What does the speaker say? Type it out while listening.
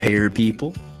Hey,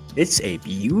 people, it's a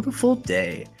beautiful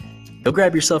day. Go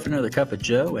grab yourself another cup of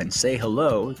joe and say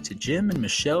hello to Jim and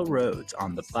Michelle Rhodes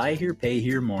on the Buy Here, Pay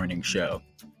Here morning show.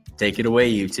 Take it away,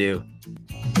 you two.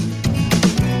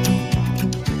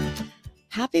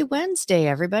 Happy Wednesday,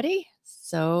 everybody.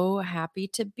 So happy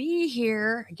to be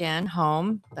here again,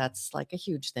 home. That's like a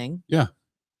huge thing. Yeah.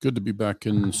 Good to be back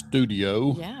in the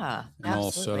studio. Yeah, and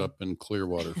all set up in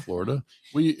Clearwater, Florida.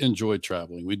 We enjoy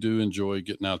traveling. We do enjoy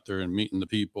getting out there and meeting the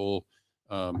people.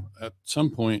 At some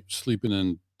point, sleeping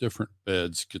in different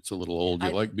beds gets a little old.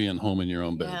 You like being home in your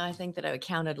own bed. Yeah, I think that I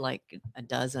counted like a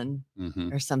dozen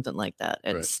Mm-hmm. or something like that.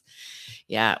 It's Right.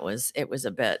 Yeah, it was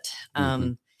a bit.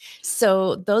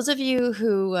 So those of you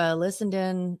who listened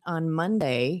in on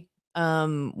Monday,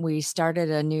 we started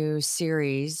a new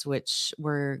series, which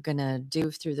we're going to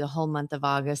do through the whole month of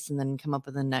August and then come up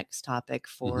with the next topic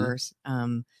for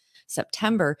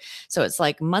September. So it's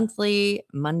like monthly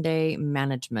Monday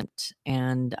management.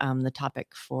 And the topic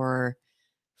for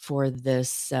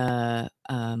this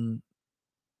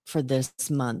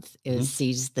month is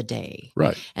seize the day.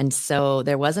 Right. And so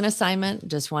there was an assignment.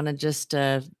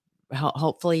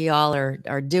 Hopefully y'all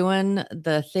are doing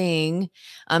the thing.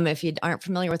 If you aren't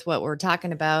familiar with what we're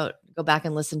talking about, go back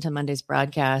and listen to Monday's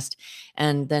broadcast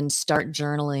and then start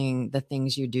journaling the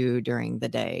things you do during the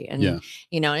day. And,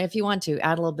 if you want to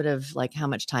add a little bit of like how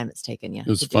much time it's taken you. It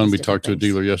was fun. We talked to a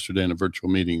dealer yesterday in a virtual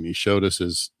meeting. He showed us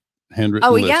his handwritten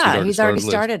list. He's already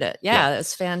started it. Yeah,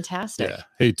 that's fantastic. Yeah.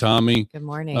 Hey, Tommy. Good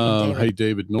morning. Hey,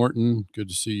 David Norton. Good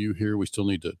to see you here. We still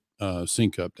need to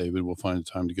sync up, David. We'll find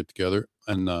time to get together.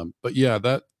 And but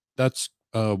yeah, that's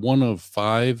one of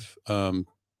 5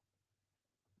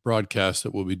 broadcasts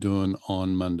that we'll be doing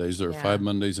on Mondays. There are 5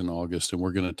 Mondays in August, and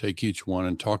we're going to take each one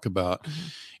and talk about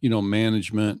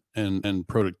management and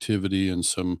productivity and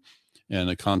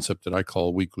a concept that I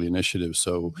call weekly initiatives.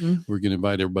 So we're going to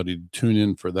invite everybody to tune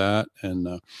in for that.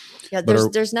 And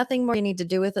there's nothing more you need to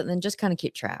do with it than just kind of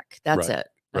keep track. That's it.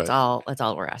 That's all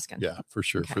we're asking. Yeah, for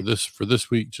sure. Okay. For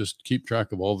this week, just keep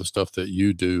track of all the stuff that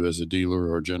you do as a dealer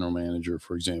or a general manager,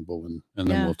 for example, and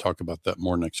then we'll talk about that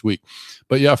more next week.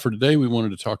 But yeah, for today, we wanted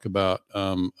to talk about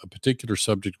a particular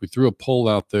subject. We threw a poll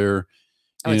out there.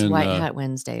 It's White Hat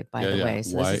Wednesday, by the way.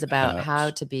 So this is about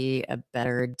how to be a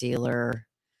better dealer,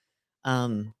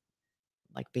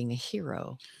 like being a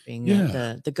hero, being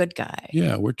the good guy.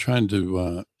 Yeah, we're trying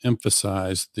to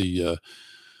emphasize the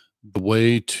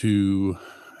way to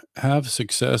have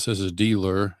success as a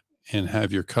dealer and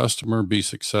have your customer be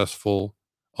successful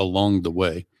along the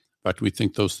way. In fact, we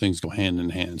think those things go hand in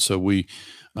hand. So we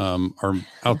are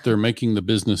out there making the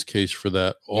business case for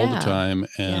that all the time.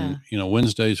 And,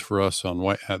 Wednesdays for us on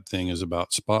White Hat Thing is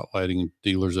about spotlighting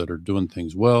dealers that are doing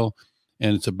things well.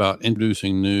 And it's about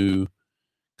introducing new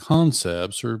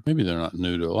concepts, or maybe they're not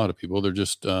new to a lot of people. They're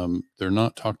just, they're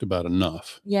not talked about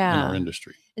enough in our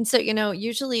industry. And so,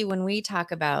 usually when we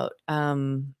talk about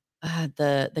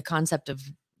the concept of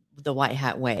the White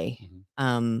Hat Way,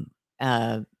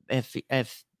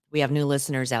 if we have new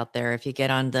listeners out there, if you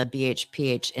get on the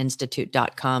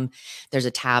BHPH there's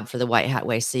a tab for the White Hat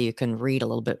Way, so you can read a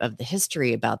little bit of the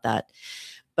history about that.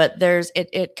 But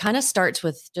it kind of starts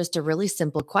with just a really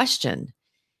simple question.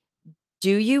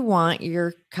 Do you want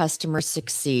your customers to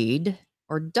succeed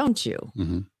or don't you?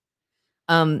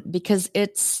 Because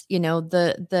it's,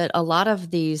 that a lot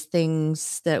of these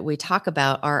things that we talk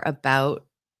about are about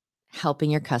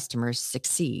helping your customers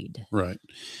succeed. Right.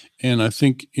 And I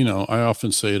think, I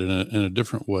often say it in a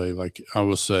different way. Like I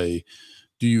will say,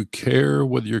 do you care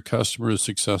whether your customer is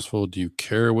successful? Do you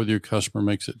care whether your customer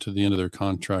makes it to the end of their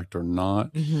contract or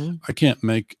not? I can't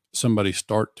make somebody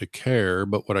start to care,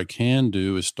 but what I can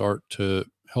do is start to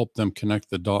help them connect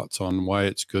the dots on why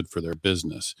it's good for their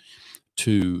business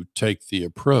to take the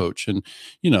approach. And,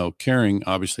 caring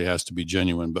obviously has to be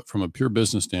genuine, but from a pure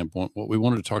business standpoint, what we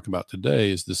wanted to talk about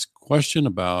today is this question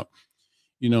about,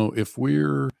 if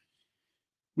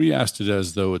we asked it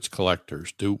as though it's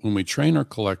collectors. When we train our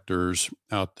collectors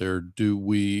out there, do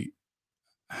we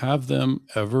have them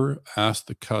ever ask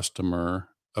the customer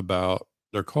about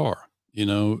their car? In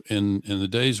the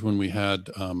days when we had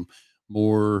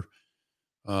more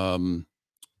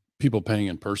people paying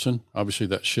in person, obviously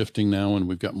that's shifting now, and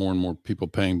we've got more and more people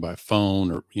paying by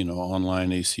phone or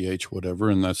online, ACH, whatever,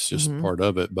 and that's just part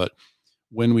of it. But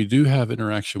when we do have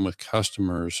interaction with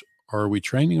customers, are we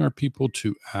training our people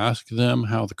to ask them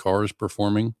how the car is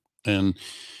performing? And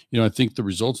I think the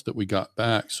results that we got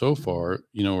back so far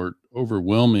are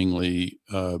overwhelmingly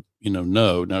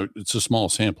no. Now it's a small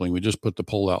sampling. We just put the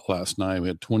poll out last night. We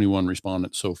had 21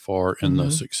 respondents so far in the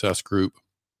success group,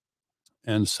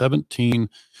 and 17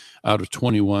 out of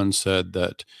 21 said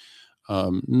that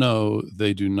No,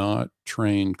 they do not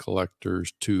train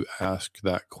collectors to ask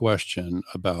that question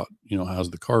about,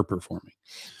 how's the car performing?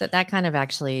 That kind of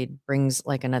actually brings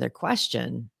like another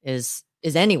question is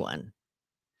anyone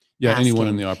Yeah, anyone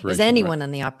in asking, the is operation, right. anyone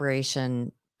in the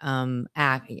operation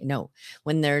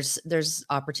when there's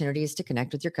opportunities to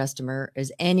connect with your customer,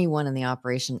 is anyone in the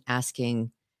operation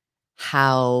asking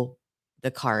how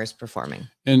the car is performing?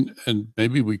 And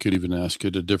maybe we could even ask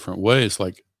it a different way. It's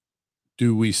like,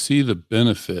 do we see the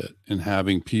benefit in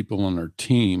having people on our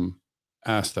team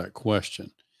ask that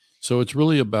question? So it's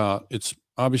really about, it's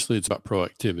about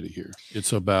proactivity here.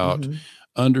 It's about Mhm.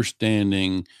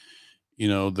 understanding,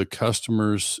 the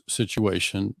customer's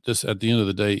situation. This, at the end of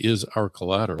the day, is our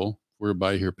collateral. We're a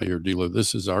buy here, pay here dealer.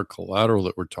 This is our collateral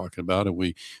that we're talking about. And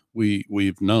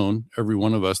we've known, every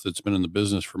one of us that's been in the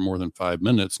business for more than 5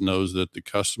 minutes knows that the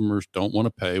customers don't want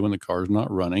to pay when the car's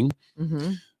not running.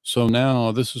 Mhm. So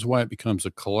now this is why it becomes a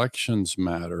collections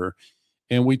matter.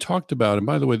 And we talked about, and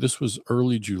by the way, this was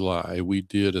early July. We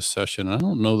did a session. I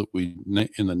don't know that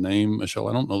in the name, Michelle,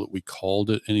 I don't know that we called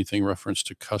it anything reference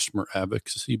to customer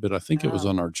advocacy, but I think it was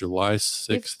on our July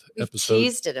 6th We've episode.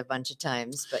 teased it a bunch of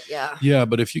times, but yeah. Yeah,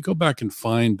 but if you go back and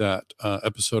find that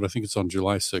episode, I think it's on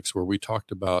July 6th, where we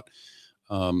talked about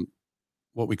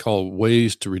what we call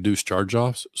ways to reduce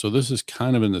charge-offs. So this is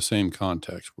kind of in the same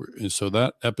context. And so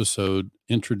that episode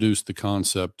introduced the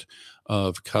concept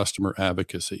of customer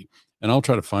advocacy. And I'll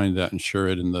try to find that and share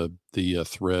it in the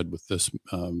thread with this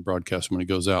broadcast when it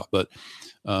goes out. But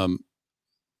the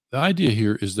idea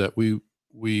here is that we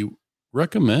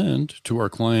recommend to our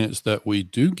clients that we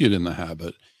do get in the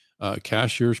habit,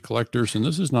 cashiers, collectors, and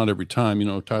this is not every time.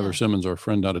 Tyler Simmons, our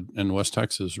friend out in West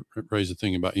Texas, raised a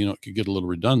thing about, it could get a little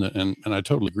redundant. And I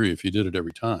totally agree if you did it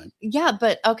every time. Yeah,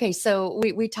 but okay, so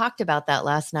we talked about that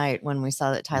last night when we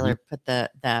saw that Tyler put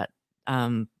the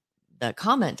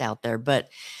comment out there. But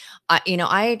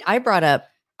I brought up,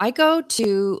 I go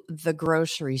to the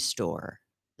grocery store,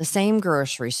 the same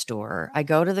grocery store. I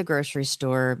go to the grocery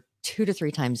store 2 to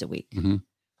 3 times a week. Mm-hmm.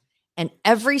 And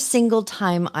every single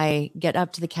time I get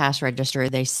up to the cash register,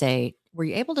 they say, "Were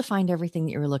you able to find everything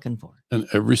that you were looking for?" And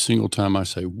every single time I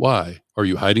say, "Why? Are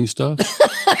you hiding stuff?"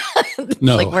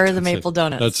 No, like, where are the maple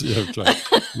donuts? That's right.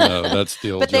 No, that's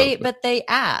the old but joke. But they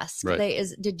ask, right.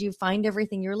 Did you find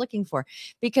everything you're looking for?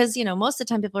 Because, most of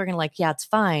the time people are going to like, yeah, it's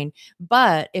fine.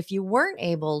 But if you weren't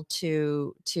able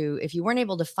to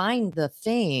find the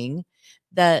thing,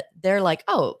 that they're like,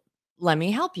 oh, let me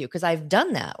help you, because I've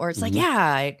done that. Or it's like,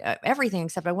 yeah, everything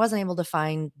except I wasn't able to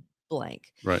find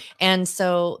blank. Right. And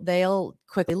so they'll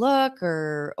quickly look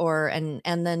and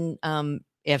then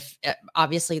if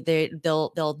obviously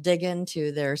they'll dig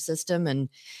into their system, and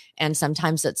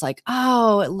sometimes it's like,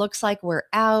 oh, it looks like we're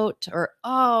out, or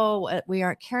oh, we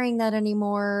aren't carrying that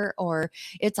anymore, or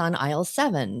it's on aisle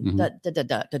 7. Right.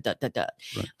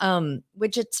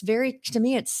 Which it's very, to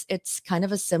me, it's kind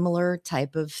of a similar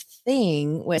type of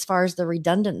thing as far as the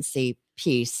redundancy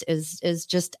piece is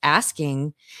just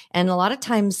asking. And a lot of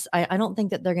times I don't think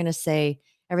that they're going to say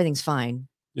everything's fine.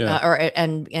 Yeah.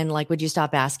 And like, would you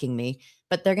stop asking me?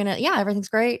 But they're gonna, yeah, everything's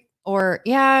great, or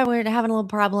yeah, we're having a little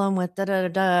problem with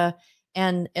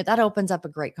and that opens up a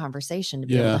great conversation to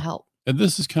be able to help. And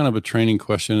this is kind of a training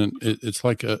question, and it's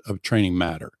like a training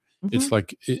matter. It's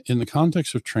like in the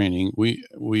context of training,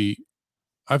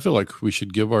 I feel like we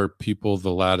should give our people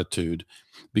the latitude,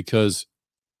 because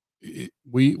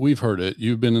we've heard it.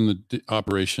 You've been in the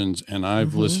operations, and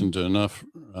I've listened to enough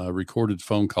recorded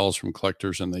phone calls from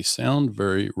collectors, and they sound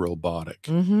very robotic.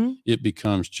 It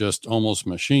becomes just almost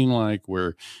machine-like,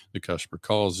 where the customer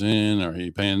calls in, "Are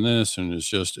you paying this?" And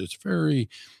it's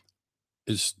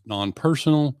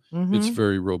non-personal. It's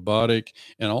very robotic.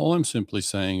 And all I'm simply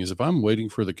saying is, if I'm waiting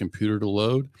for the computer to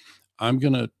load, I'm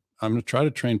going to try to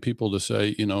train people to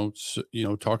say,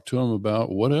 talk to them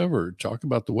about whatever, talk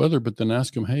about the weather, but then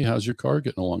ask them, "Hey, how's your car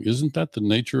getting along?" Isn't that the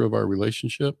nature of our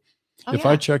relationship? If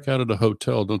I check out at a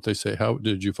hotel, don't they say, "How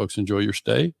did you folks enjoy your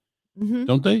stay?"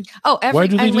 Don't they? Oh, why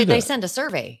do they do that? They send a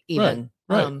survey even.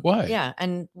 Right. Why? Yeah.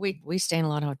 And we stay in a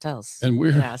lot of hotels. And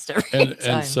we're asked every time.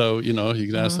 And so, you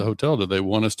can ask the hotel, do they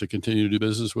want us to continue to do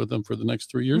business with them for the next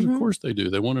 3 years? Of course they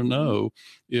do. They want to know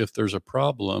if there's a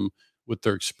problem with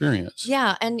their experience.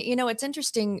 Yeah. And it's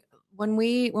interesting, when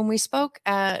we spoke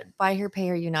at Buy Here, Pay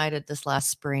Here United this last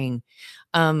spring,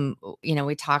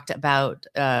 we talked about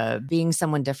being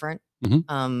someone different.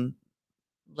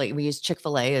 Like, we use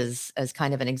Chick-fil-A as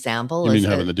kind of an example. You mean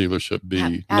having the dealership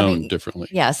be known differently?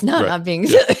 Yes, not being.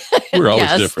 We're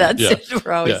always different. That's it.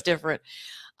 We're always different.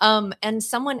 And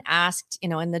someone asked,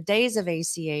 in the days of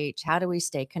ACH, how do we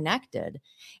stay connected?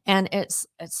 And it's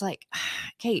like,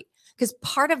 Kate, Because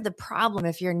part of the problem,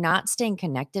 if you're not staying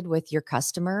connected with your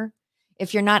customer,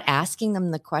 if you're not asking them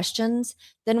the questions,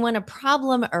 then when a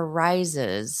problem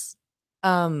arises,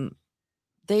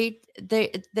 they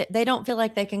don't feel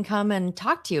like they can come and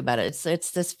talk to you about it.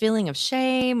 It's this feeling of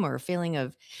shame or feeling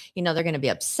of, they're going to be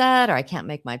upset, or I can't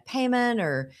make my payment,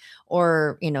 or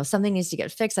something needs to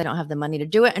get fixed. I don't have the money to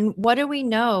do it. And what do we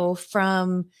know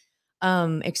from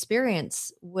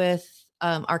experience with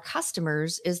our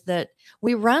customers is that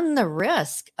we run the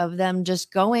risk of them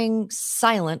just going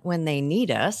silent when they need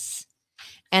us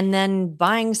and then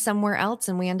buying somewhere else,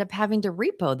 and we end up having to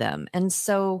repo them. And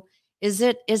so is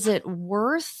it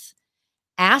worth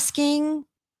asking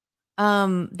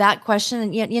that question?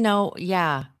 And yet,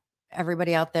 yeah,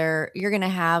 everybody out there, you're going to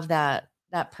have that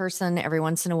person every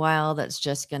once in a while that's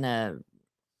just going to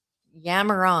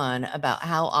yammer on about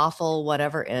how awful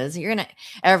whatever is.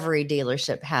 Every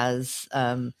dealership has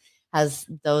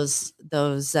those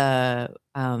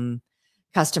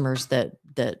customers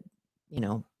that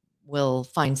will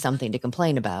find something to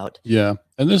complain about. Yeah.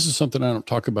 And this is something I don't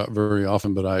talk about very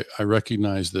often, but I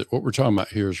recognize that what we're talking about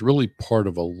here is really part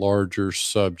of a larger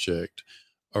subject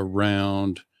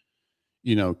around,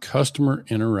 customer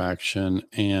interaction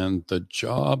and the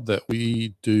job that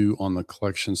we do on the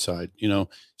collection side.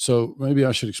 So maybe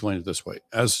I should explain it this way.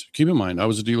 Keep in mind, I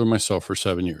was a dealer myself for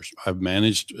 7 years. I've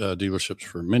managed dealerships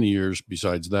for many years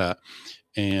besides that.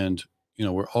 And,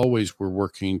 we're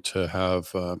working to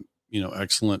have,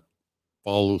 excellent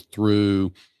follow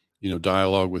through,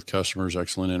 dialogue with customers,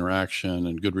 excellent interaction,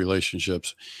 and good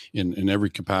relationships in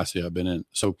every capacity I've been in.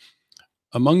 So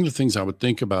among the things I would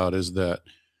think about is that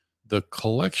the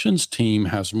collections team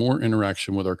has more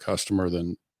interaction with our customer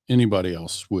than anybody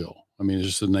else will. I mean, it's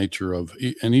just the nature of,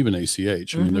 and even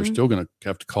ACH. I mean, they're still going to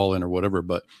have to call in or whatever,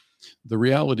 but the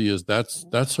reality is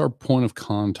that's our point of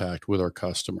contact with our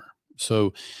customer.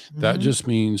 So that just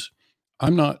means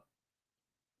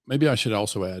maybe I should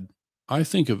also add, I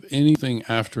think of anything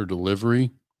after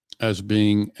delivery as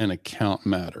being an account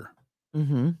matter.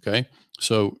 Okay.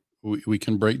 So we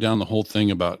can break down the whole thing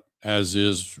about as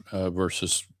is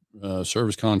versus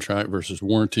service contract versus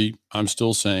warranty. I'm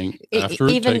still saying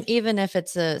even if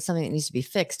it's something that needs to be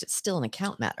fixed, it's still an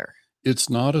account matter. It's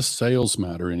not a sales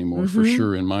matter anymore, for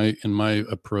sure. In my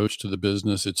approach to the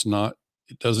business, it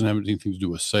doesn't have anything to do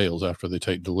with sales after they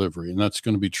take delivery. And that's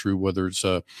going to be true whether it's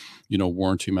a,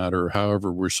 warranty matter or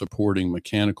however we're supporting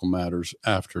mechanical matters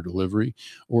after delivery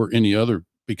or any other.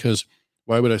 Because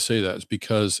why would I say that? It's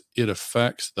because it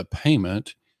affects the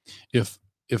payment. If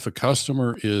a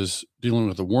customer is dealing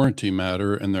with a warranty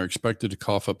matter and they're expected to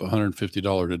cough up $150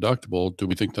 deductible, do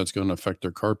we think that's going to affect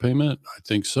their car payment? I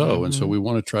think so. And so we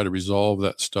want to try to resolve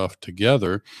that stuff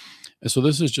together. And so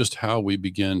this is just how we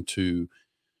begin to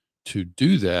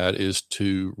do that, is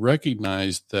to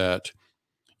recognize that,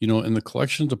 in the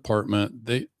collections department,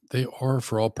 they are,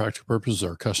 for all practical purposes,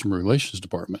 our customer relations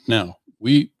department. Now,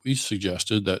 we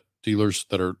suggested that dealers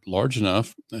that are large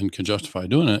enough and can justify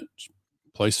doing it,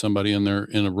 place somebody in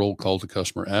a role called a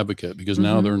customer advocate, because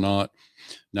now they're not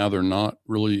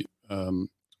really an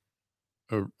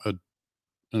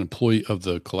employee of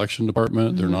the collection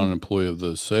department. They're not an employee of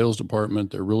the sales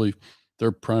department.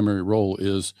 Their primary role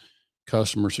is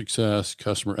customer success,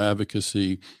 customer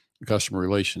advocacy, customer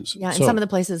relations. Yeah. And some of the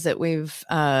places that we've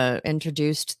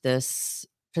introduced this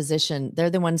position, they're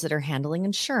the ones that are handling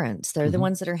insurance. They're the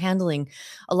ones that are handling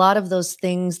a lot of those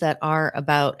things that are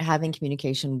about having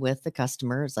communication with the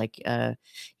customers. Like, have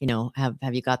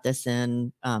you got this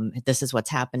in? This is what's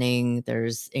happening.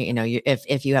 There's,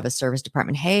 if you have a service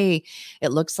department, hey,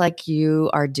 it looks like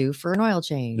you are due for an oil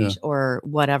change or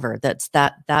whatever.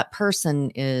 That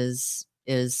person is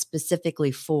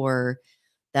specifically for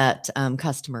that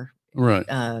customer, right?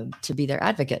 To be their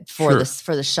advocate for this,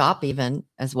 for the shop, even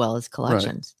as well as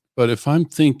collections. Right. But if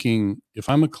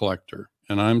I'm a collector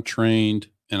and I'm trained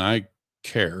and I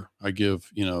care, I give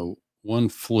one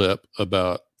flip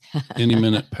about any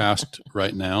minute past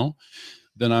right now,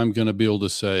 then I'm going to be able to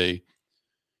say,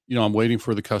 I'm waiting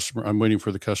for the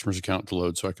customer's account to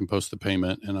load so I can post the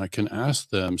payment, and I can ask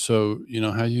them, so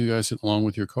how you guys get along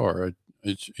with your car?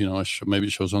 Maybe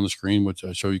it shows on the screen, which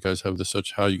I show you guys have this,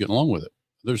 such how you get along with it.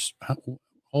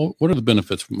 What are the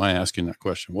benefits of my asking that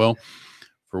question? Well,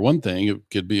 for one thing,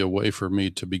 it could be a way for me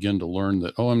to begin to learn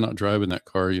that, I'm not driving that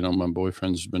car. My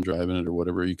boyfriend's been driving it or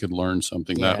whatever. You could learn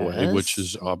something that way, which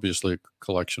is obviously a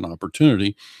collection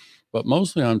opportunity. But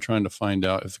mostly I'm trying to find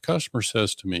out if the customer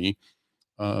says to me,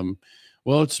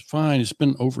 well, it's fine, it's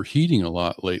been overheating a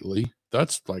lot lately.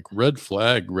 That's like red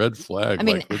flag. I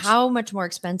mean, how much more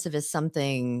expensive is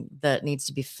something that needs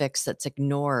to be fixed that's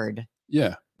ignored?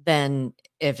 Yeah. Than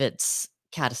if it's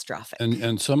catastrophic.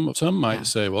 And some might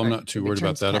say, well, I'm not too worried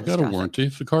about that. I've got a warranty.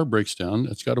 If the car breaks down,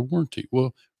 it's got a warranty.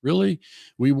 Well, really,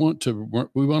 we want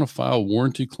to file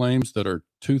warranty claims that are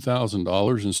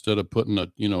 $2,000 instead of putting a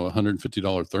 $150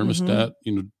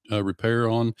 thermostat repair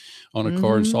on a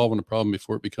car and solving a problem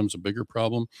before it becomes a bigger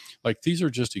problem. Like, these are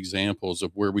just examples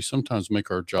of where we sometimes make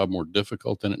our job more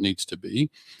difficult than it needs to be.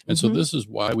 And so this is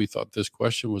why we thought this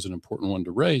question was an important one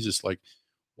to raise. It's like,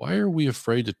 why are we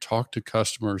afraid to talk to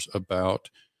customers about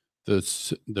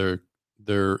their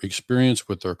experience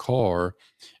with their car,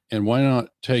 and why not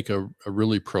take a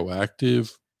really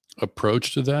proactive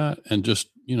approach to that and just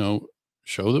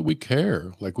show that we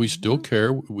care? Like, we still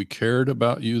care. We cared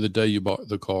about you the day you bought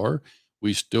the car.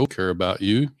 We still care about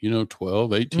you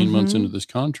 12 18 months into this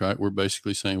contract. We're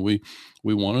basically saying we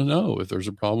want to know if there's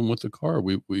a problem with the car.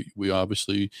 We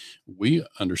obviously, we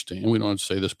understand. We don't have to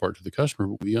say this part to the customer,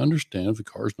 but we understand if the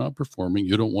car's not performing,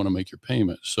 you don't want to make your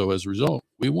payment. So as a result,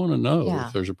 we want to know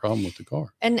if there's a problem with the car.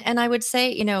 And I would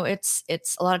say,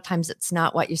 it's a lot of times it's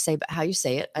not what you say, but how you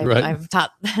say it. I've taught,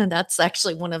 that's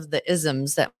actually one of the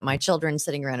isms that my children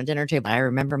sitting around a dinner table, I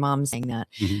remember mom saying that,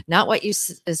 not what you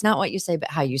is not what you say,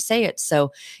 but how you say it.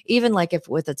 So even like if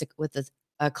with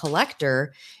a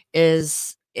collector,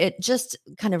 is it just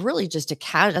kind of really just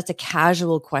that's a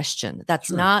casual question. That's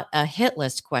not a hit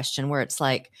list question where it's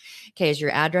like, okay, is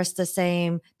your address the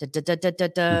same? Is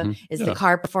the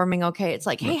car performing okay? It's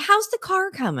like, hey, how's the car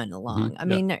coming along? I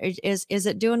mean, is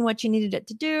it doing what you needed it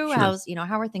to do? How's,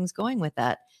 how are things going with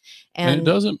that? And it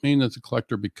doesn't mean that the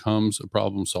collector becomes a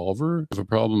problem solver. If a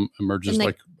problem emerges,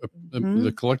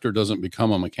 the collector doesn't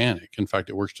become a mechanic. In fact,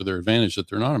 it works to their advantage that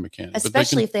they're not a mechanic.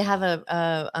 Especially if they have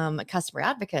a customer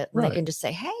advocate, and they can just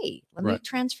say, hey, let me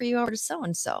transfer you over to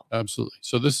so-and-so. Absolutely.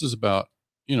 So this is about,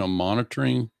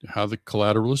 monitoring how the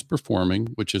collateral is performing,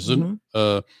 which isn't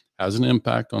has an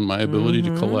impact on my ability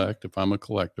to collect if I'm a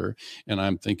collector, and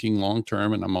I'm thinking long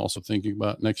term, and I'm also thinking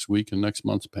about next week and next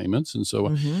month's payments. And so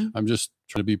I'm just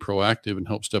trying to be proactive and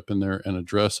help step in there and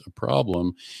address a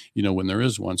problem, when there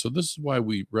is one. So this is why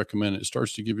we recommend it. It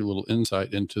starts to give you a little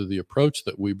insight into the approach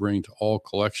that we bring to all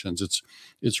collections.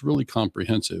 It's really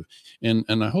comprehensive, and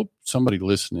I hope somebody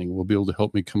listening will be able to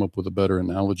help me come up with a better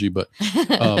analogy. But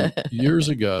years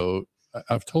ago,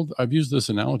 I've used this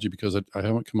analogy because I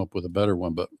haven't come up with a better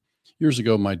one, but years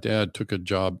ago, my dad took a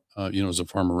job, as a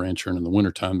farmer rancher, and in the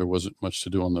wintertime, there wasn't much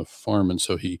to do on the farm. And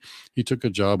so he took a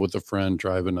job with a friend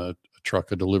driving a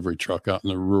delivery truck out in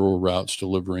the rural routes,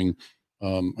 delivering,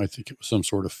 I think it was some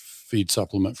sort of feed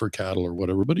supplement for cattle or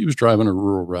whatever, but he was driving a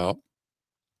rural route.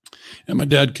 And my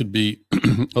dad could be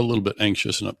a little bit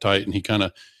anxious and uptight.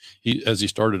 And as he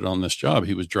started on this job,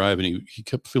 he was driving, he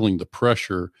kept feeling the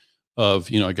pressure of,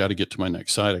 I got to get to my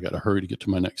next site. I got to hurry to get to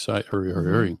my next site.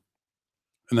 Hurry.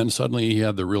 And then suddenly he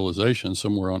had the realization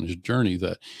somewhere on his journey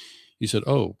that he said,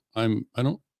 oh, I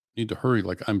don't need to hurry.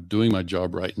 Like, I'm doing my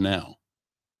job right now.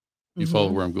 You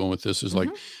follow where I'm going with this? Is like,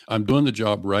 I'm doing the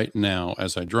job right now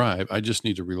as I drive. I just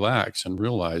need to relax and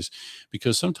realize,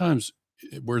 because sometimes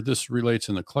where this relates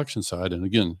in the collection side, and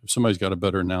again, if somebody's got a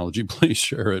better analogy, please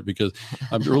share it, because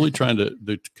I'm really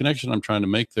the connection I'm trying to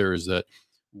make there is that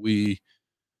we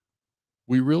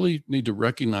really need to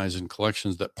recognize in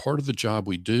collections that part of the job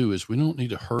we do is we don't need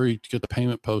to hurry to get the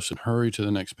payment post and hurry to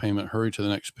the next payment, hurry to the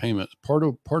next payment. Part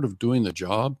of doing the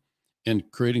job and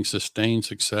creating sustained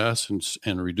success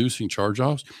and reducing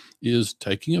charge-offs is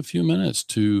taking a few minutes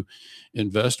to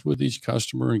invest with each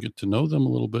customer and get to know them a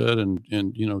little bit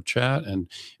and chat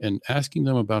and asking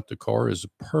them about the car is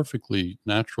a perfectly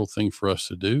natural thing for us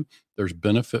to do. There's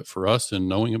benefit for us in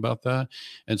knowing about that.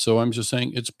 And so I'm just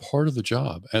saying it's part of the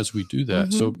job as we do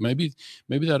that. So maybe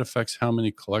that affects how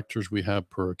many collectors we have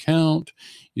per account,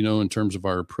 in terms of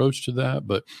our approach to that.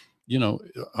 But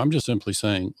I'm just simply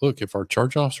saying, look, if our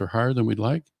charge-offs are higher than we'd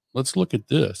like, let's look at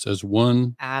this as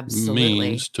one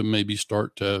means to maybe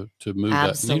start to move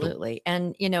that needle.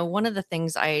 And, one of the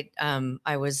things I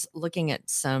was looking at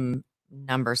some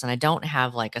numbers, and I don't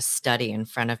have like a study in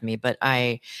front of me, but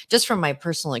just from my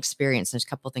personal experience, there's a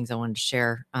couple of things I wanted to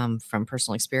share from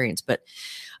personal experience, but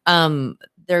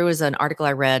there was an article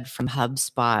I read from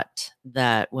HubSpot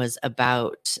that was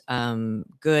about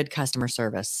good customer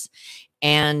service.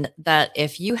 And that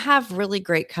if you have really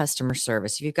great customer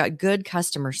service, if you've got good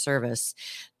customer service,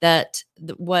 that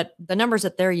what the numbers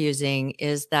that they're using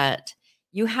is that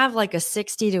you have like a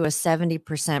 60 to a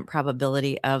 70%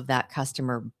 probability of that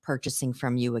customer purchasing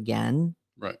from you again.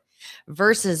 Right.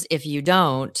 Versus if you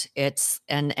don't, it's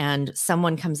and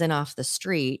someone comes in off the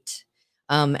street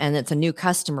and it's a new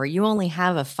customer, you only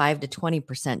have a 5 to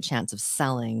 20% chance of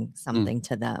selling something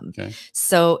to them. Okay.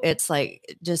 So it's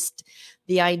like just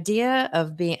the idea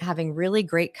of having really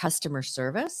great customer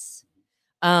service,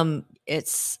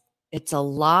 it's a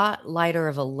lot lighter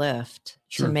of a lift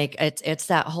to make it's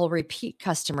that whole repeat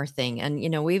customer thing. And,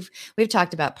 we've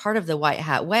talked about part of the white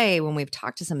hat way when we've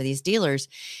talked to some of these dealers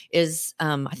is,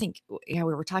 I think, we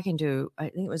were talking to, I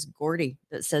think it was Gordy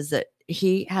that says that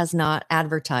he has not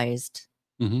advertised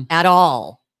at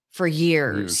all for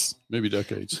years, maybe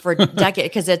decades,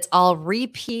 because it's all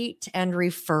repeat and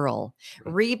referral,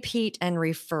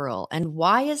 And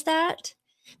why is that?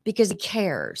 Because he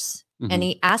cares. And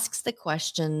he asks the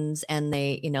questions, and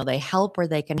they help where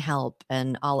they can help,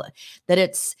 and all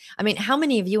that. How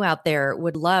many of you out there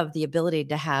would love the ability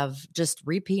to have just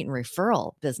repeat and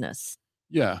referral business?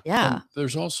 Yeah. Yeah. And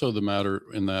there's also the matter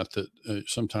in that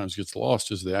sometimes gets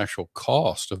lost is the actual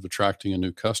cost of attracting a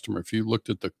new customer. If you looked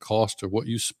at the cost of what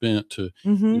you spent to,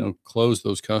 close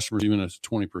those customers, even at the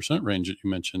 20% range that you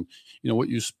mentioned, what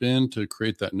you spend to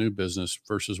create that new business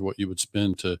versus what you would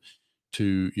spend to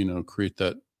create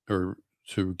that or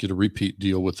to get a repeat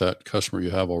deal with that customer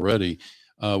you have already.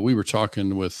 We were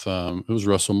talking with, it was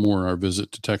Russell Moore in our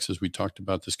visit to Texas. We talked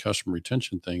about this customer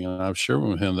retention thing, and I was sharing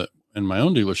with him that in my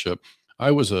own dealership, I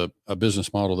was a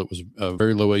business model that was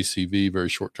very low ACV, very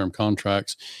short-term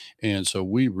contracts. And so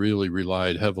we really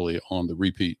relied heavily on the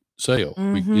repeat sale.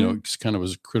 We, it's kind of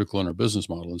was critical in our business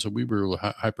model. And so we were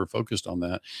hyper focused on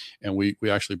that. And we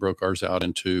actually broke ours out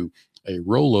into a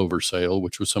rollover sale,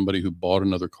 which was somebody who bought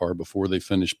another car before they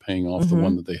finished paying off the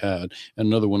one that they had. And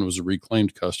another one was a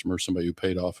reclaimed customer, somebody who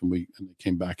paid off and they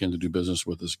came back in to do business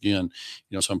with us again,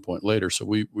 some point later. So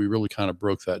we really kind of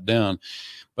broke that down.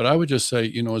 But I would just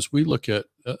say, as we look at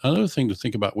another thing to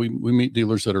think about, we meet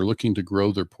dealers that are looking to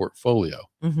grow their portfolio.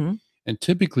 And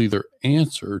typically their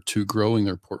answer to growing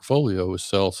their portfolio is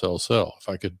sell, sell, sell.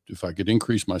 If I could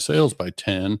increase my sales by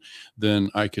 10, then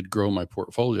I could grow my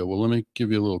portfolio. Well, let me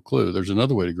give you a little clue. There's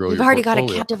another way to grow your portfolio. You've already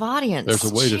got a captive audience. There's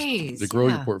a way to grow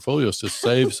your portfolio is to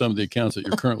save some of the accounts that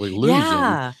you're currently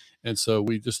losing. And so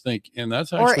we just think, and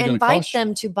that's actually going to cost you. Or invite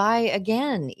them to buy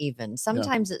again, even.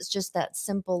 Sometimes it's just that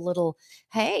simple little,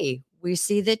 hey, we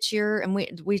see that and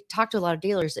we talk to a lot of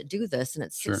dealers that do this, and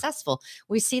it's successful.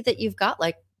 We see that you've got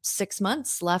like 6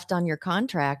 months left on your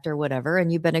contract or whatever,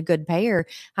 and you've been a good payer.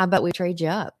 How about we trade you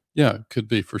up? Yeah, it could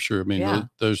be for sure. I mean,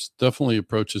 there's definitely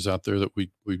approaches out there that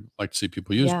we like to see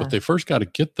people use, but they first got to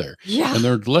get there. Yeah. And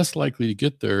they're less likely to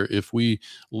get there if we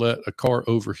let a car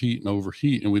overheat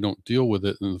and we don't deal with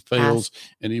it and it fails.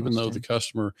 And even though the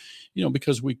customer,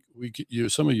 because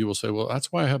some of you will say, well,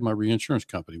 that's why I have my reinsurance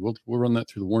company. We'll run that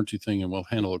through the warranty thing and we'll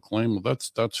handle a claim. Well,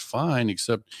 that's fine,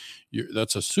 except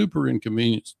that's a super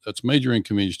inconvenience. That's major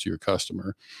inconvenience to your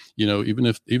customer.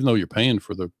 Even though you're paying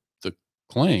for the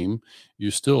claim, you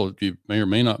may or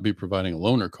may not be providing a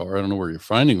loaner car. I don't know where you're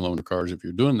finding loaner cars if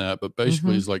you're doing that, but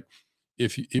basically it's like,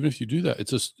 even if you do that,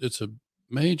 it's a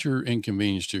major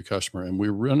inconvenience to your customer, and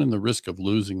we're running the risk of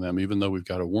losing them, even though we've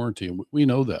got a warranty. And we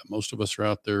know that most of us are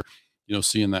out there,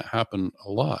 seeing that happen a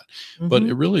lot, but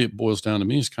it boils down to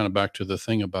me is kind of back to the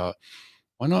thing about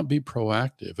why not be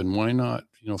proactive and why not,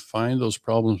 find those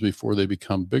problems before they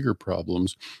become bigger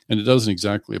problems. And it doesn't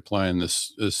exactly apply in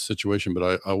this situation, but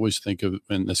I always think of,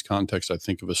 in this context, I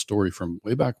think of a story from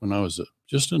way back when I was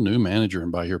just a new manager in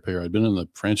Buy Here Pay Here. I'd been in the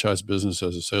franchise business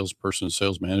as a salesperson,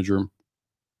 sales manager,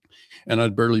 and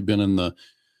I'd barely been in the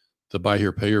Buy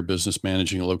Here Pay Here business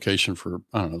managing a location for,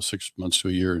 6 months to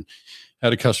a year. And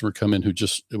had a customer come in who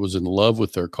it was in love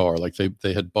with their car. Like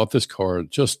they had bought this car and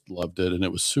just loved it. And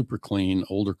it was super clean,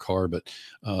 older car, but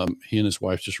he and his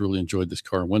wife just really enjoyed this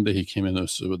car. And one day he came in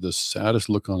with the saddest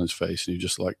look on his face. And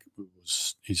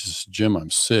he says, Jim, I'm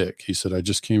sick. He said, I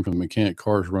just came from the mechanic,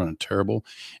 car's running terrible.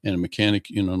 And a mechanic,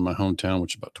 in my hometown,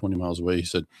 which is about 20 miles away, he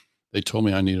said, they told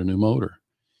me I need a new motor.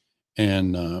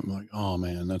 And I'm like, oh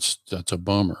man, that's a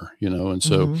bummer, And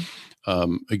so,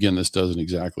 again, this doesn't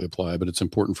exactly apply, but it's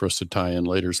important for us to tie in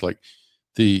later. It's like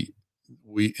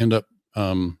we end up,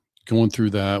 going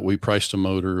through that. We priced a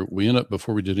motor. We end up,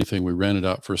 before we did anything, we ran it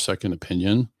out for a second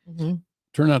opinion.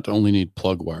 Turned out to only need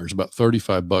plug wires, about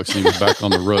 $35, and he was back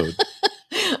on the road.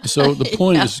 So the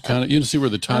point is kind of, you see where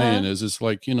the tie-in is. It's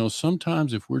like,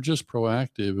 sometimes if we're just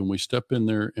proactive and we step in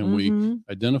there and we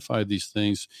identify these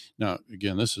things. Now,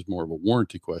 again, this is more of a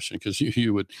warranty question, because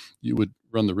you would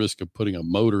run the risk of putting a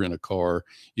motor in a car,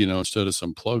 instead of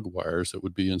some plug wires that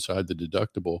would be inside the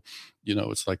deductible.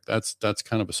 It's like, that's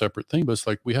kind of a separate thing, but it's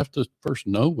like, we have to first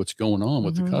know what's going on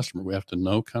with the customer. We have to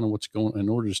know kind of what's going on in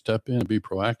order to step in and be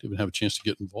proactive and have a chance to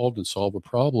get involved and solve a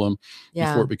problem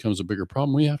before it becomes a bigger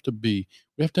problem. We have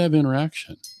to have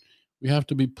interaction. We have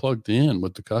to be plugged in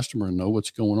with the customer and know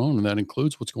what's going on. And that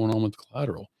includes what's going on with the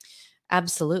collateral.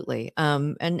 Absolutely.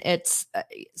 And it's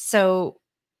so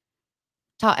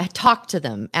talk to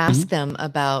them, ask them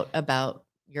about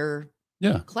your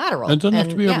collateral. And it doesn't have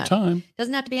to And be every time.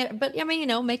 doesn't have to be, but I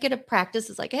mean, make it a practice.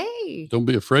 It's like, hey, Don't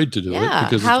be afraid to do it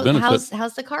because how, it's benefit.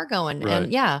 how's the car going?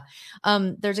 Right.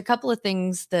 And there's a couple of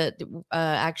things that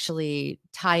actually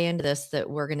tie into this that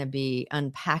we're going to be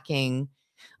unpacking.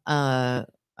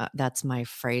 That's my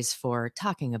phrase for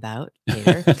talking about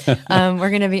later. We're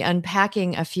going to be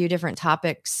unpacking a few different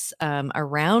topics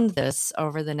around this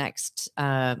over the next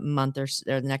month or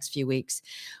the next few weeks.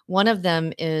 One of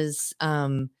them is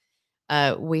there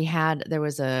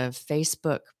was a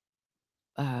Facebook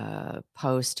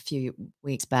post a few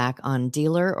weeks back on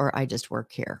dealer or I just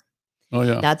work here. Oh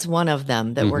yeah, that's one of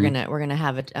them that we're gonna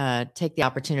have it take the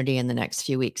opportunity in the next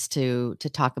few weeks to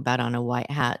talk about on a White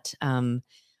Hat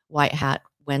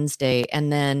Wednesday.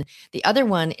 And then the other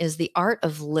one is the art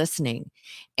of listening.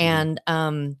 And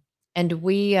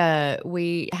we had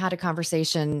a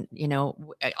conversation,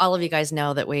 all of you guys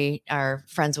know that we are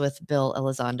friends with Bill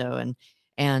Elizondo,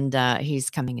 and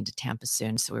he's coming into Tampa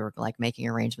soon. So we were like making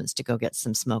arrangements to go get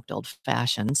some smoked old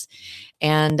fashions.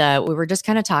 And we were just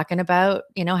kind of talking about,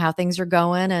 how things are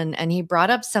going. And he brought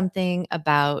up something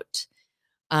about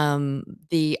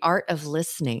the art of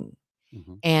listening.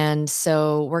 And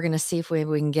so we're going to see if we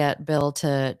can get Bill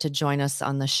to join us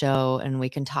on the show, and we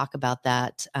can talk about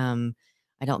that.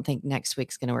 I don't think next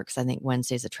week's going to work because I think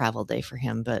Wednesday's a travel day for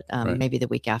him, but maybe the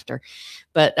week after.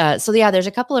 But so yeah, there's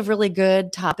a couple of really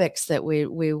good topics that we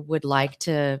would like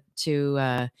to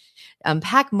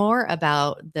unpack more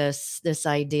about this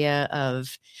idea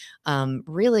of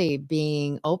really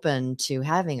being open to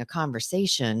having a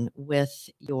conversation with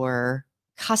your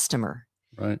customer.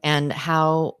 Right. And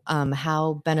how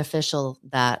beneficial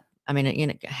that, I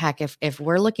mean, heck, if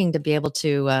we're looking to be able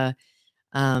to,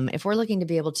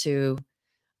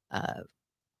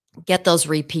 get those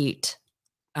repeat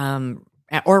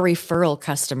or referral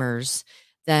customers,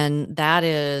 then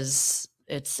it's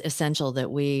essential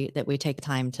that we take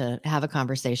time to have a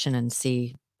conversation and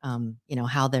see,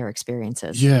 how their experience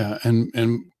is. Yeah,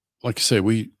 and like I say,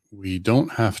 we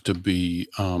don't have to be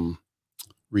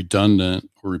redundant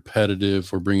or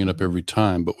repetitive or bring it up every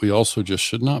time, but we also just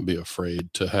should not be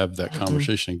afraid to have that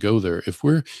conversation and go there. If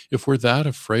we're that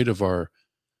afraid of our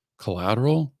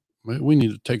collateral, we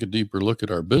need to take a deeper look at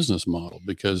our business model,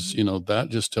 because that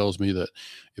just tells me that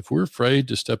if we're afraid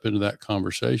to step into that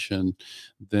conversation,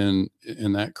 then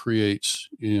and that creates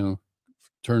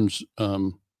turns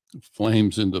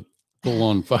flames into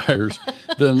full-on fires,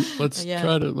 then let's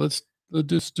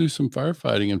just do some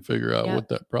firefighting and figure out what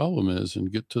that problem is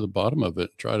and get to the bottom of it.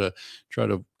 Try to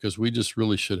because we just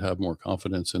really should have more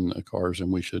confidence in the cars, and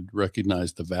we should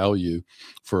recognize the value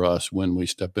for us when we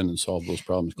step in and solve those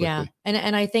problems quickly. Yeah,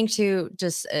 and I think too,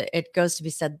 just it goes to be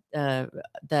said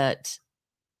that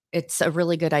it's a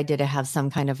really good idea to have some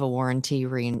kind of a warranty,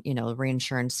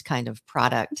 reinsurance kind of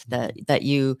product that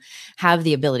you have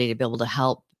the ability to be able to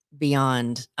help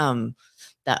beyond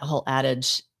that whole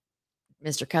adage,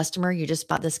 Mr. Customer, you just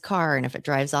bought this car, and if it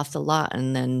drives off the lot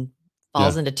and then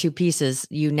falls into two pieces,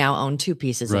 you now own two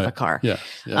pieces of a car. Yeah.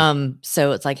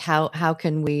 So it's like, how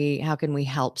can we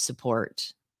help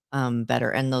support better?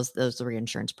 And those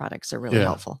reinsurance products are really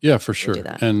helpful. Yeah, for sure. Do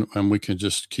that. And we can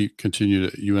just continue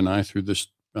to, you and I, through this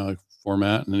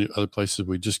format and other places,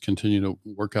 we just continue to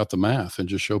work out the math and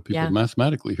just show people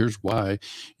mathematically, here's why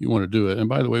you want to do it. And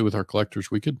by the way, with our collectors,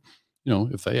 we could,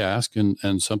 if they ask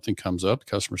and something comes up, the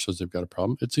customer says they've got a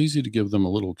problem, it's easy to give them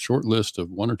a little short list of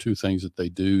one or two things that they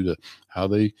do to how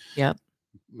they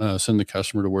send the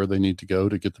customer to where they need to go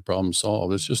to get the problem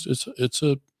solved. It's just, it's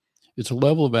a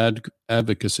level of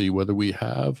advocacy, whether we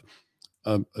have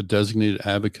a designated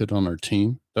advocate on our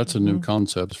team. That's a new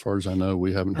concept. As far as I know,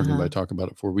 we haven't heard anybody talk about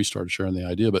it before we started sharing the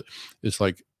idea, but it's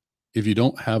like, if you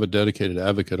don't have a dedicated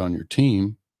advocate on your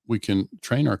team, we can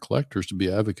train our collectors to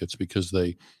be advocates, because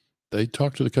they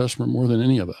talk to the customer more than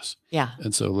any of us. Yeah.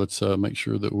 And so let's make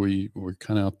sure that we're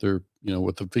kind of out there,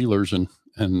 with the feelers and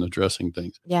addressing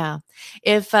things. Yeah.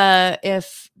 If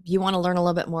you want to learn a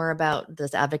little bit more about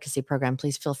this advocacy program,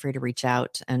 please feel free to reach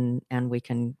out and we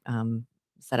can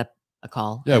set up a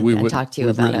call and talk to you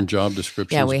about it. Job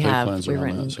descriptions. Yeah, we've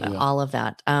written all of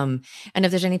that. And if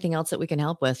there's anything else that we can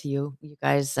help with, you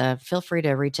guys feel free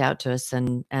to reach out to us,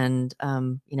 and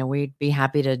we'd be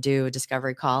happy to do a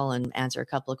discovery call and answer a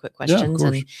couple of quick questions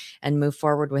and move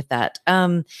forward with that.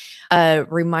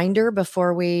 Reminder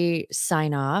before we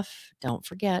sign off, don't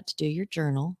forget to do your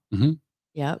journal.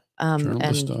 Yep. Journal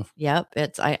and stuff. Yep.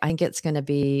 I think it's going to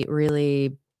be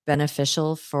really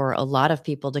beneficial for a lot of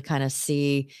people to kind of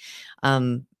see,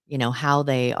 how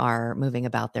they are moving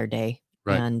about their day.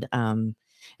 Right.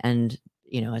 And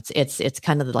it's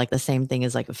kind of like the same thing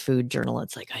as like a food journal.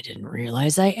 It's like, I didn't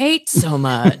realize I ate so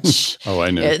much. Oh,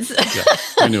 I knew.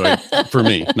 I knew. For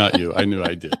me, not you. I knew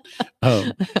I did.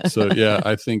 So yeah,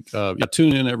 I think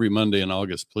tune in every Monday in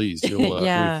August, please.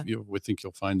 We think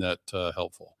you'll find that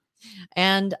helpful.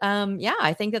 And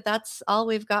I think that's all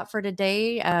we've got for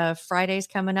today. Friday's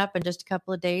coming up in just a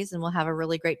couple of days, and we'll have a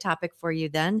really great topic for you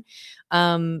then.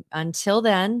 Until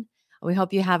then, we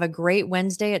hope you have a great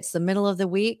Wednesday. It's the middle of the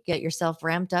week. Get yourself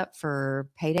ramped up for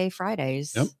Payday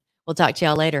Fridays. Yep. We'll talk to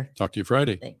y'all later. Talk to you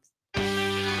Friday. Thanks.